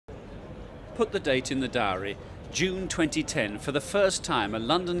put the date in the diary. June 2010, for the first time, a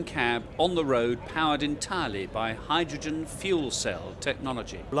London cab on the road powered entirely by hydrogen fuel cell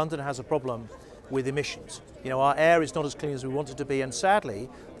technology. London has a problem with emissions. Our air is not as clean as we want it to be, and sadly,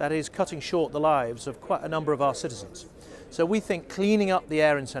 that is cutting short the lives of quite a number of our citizens. So we think cleaning up the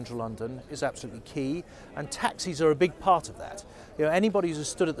air in central London is absolutely key, and taxis are a big part of that. Anybody who's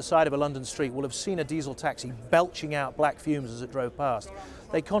stood at the side of a London street will have seen a diesel taxi belching out black fumes as it drove past.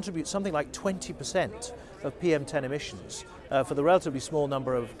 They contribute something like 20% of PM10 emissions for the relatively small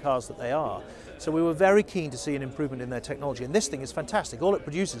number of cars that they are. So we were very keen to see an improvement in their technology, and this thing is fantastic. All it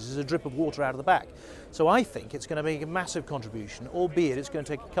produces is a drip of water out of the back. So I think it's going to make a massive contribution, albeit it's going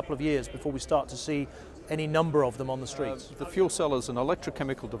to take a couple of years before we start to see any number of them on the streets. The fuel cell is an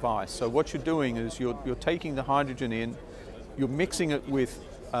electrochemical device. So what you're doing is you're taking the hydrogen in, you're mixing it with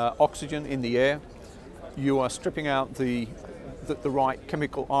oxygen in the air, you are stripping out the right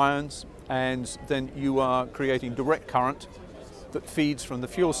chemical ions, and then you are creating direct current that feeds from the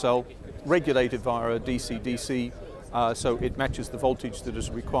fuel cell, regulated via a DC-DC, so it matches the voltage that is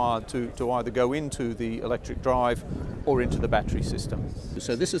required to either go into the electric drive or into the battery system.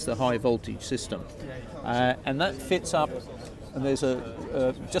 So this is the high voltage system, and that fits up, and there's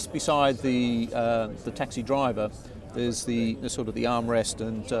just beside the taxi driver, there's the sort of the armrest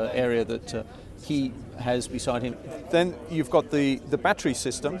and area that he has beside him. Then you've got the battery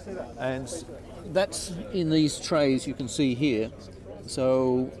system, and that's in these trays you can see here.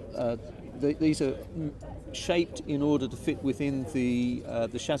 So these are shaped in order to fit within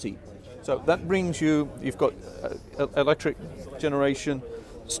the chassis. So that brings you've got electric generation,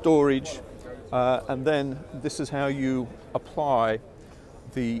 storage, and then this is how you apply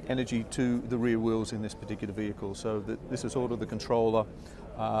the energy to the rear wheels in this particular vehicle. So this is sort of the controller,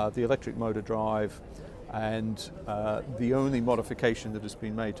 the electric motor drive, and the only modification that has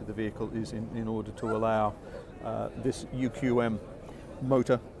been made to the vehicle is in order to allow this UQM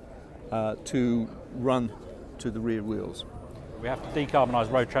motor to run to the rear wheels. We have to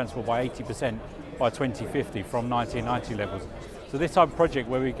decarbonise road transport by 80% by 2050 from 1990 levels. So this type of project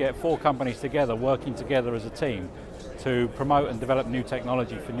where we get 4 companies together, working together as a team to promote and develop new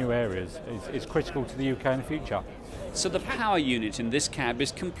technology for new areas is critical to the UK in the future. So the power unit in this cab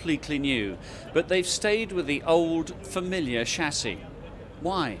is completely new, but they've stayed with the old, familiar chassis.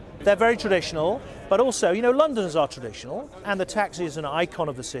 Why? They're very traditional, but also, Londoners are traditional, and the taxi is an icon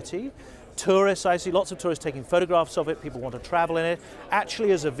of the city. Tourists, I see lots of tourists taking photographs of it, people want to travel in it.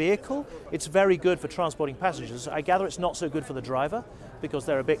 Actually, as a vehicle, it's very good for transporting passengers. I gather it's not so good for the driver, because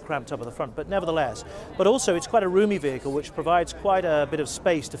they're a bit cramped up at the front, but nevertheless. But also, it's quite a roomy vehicle, which provides quite a bit of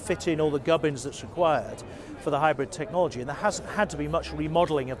space to fit in all the gubbins that's required for the hybrid technology, and there hasn't had to be much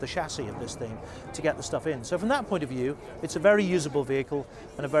remodeling of the chassis of this thing to get the stuff in. So from that point of view, it's a very usable vehicle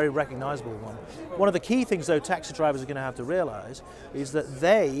and a very recognizable one. One of the key things, though, taxi drivers are going to have to realize is that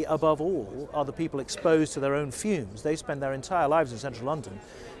they, above all, are the people exposed to their own fumes. They spend their entire lives in central London.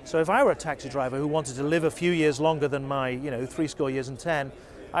 So if I were a taxi driver who wanted to live a few years longer than my, 70 years and 10,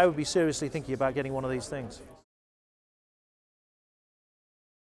 I would be seriously thinking about getting one of these things.